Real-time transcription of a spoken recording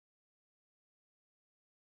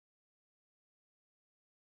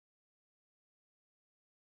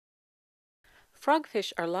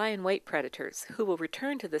Frogfish are lie-in-wait predators who will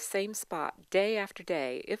return to the same spot day after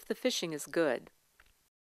day if the fishing is good.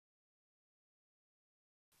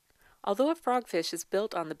 Although a frogfish is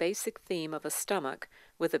built on the basic theme of a stomach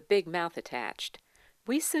with a big mouth attached,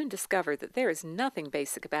 we soon discover that there is nothing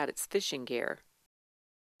basic about its fishing gear.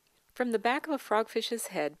 From the back of a frogfish's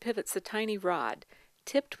head pivots a tiny rod,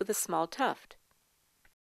 tipped with a small tuft.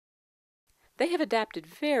 They have adapted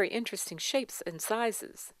very interesting shapes and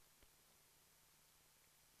sizes.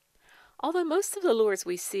 Although most of the lures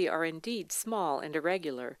we see are indeed small and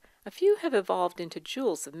irregular, a few have evolved into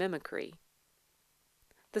jewels of mimicry.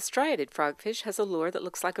 The striated frogfish has a lure that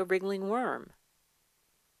looks like a wriggling worm.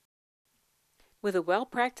 With a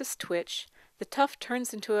well-practiced twitch, the tuft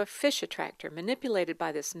turns into a fish attractor manipulated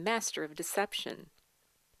by this master of deception.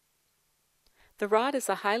 The rod is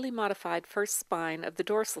a highly modified first spine of the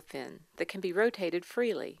dorsal fin that can be rotated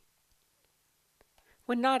freely.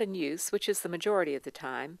 When not in use, which is the majority of the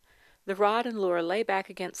time, the rod and lure lay back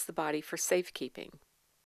against the body for safekeeping.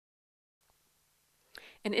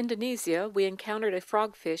 In Indonesia, we encountered a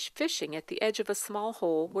frogfish fishing at the edge of a small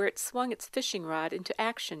hole where it swung its fishing rod into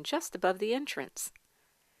action just above the entrance.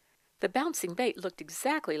 The bouncing bait looked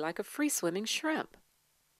exactly like a free-swimming shrimp.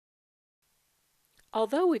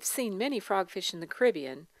 Although we've seen many frogfish in the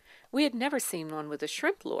Caribbean, we had never seen one with a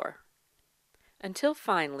shrimp lure. Until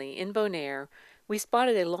finally, in Bonaire, we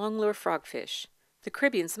spotted a long lure frogfish, the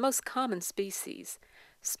Caribbean's most common species,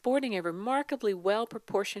 sporting a remarkably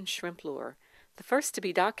well-proportioned shrimp lure, the first to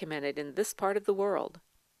be documented in this part of the world.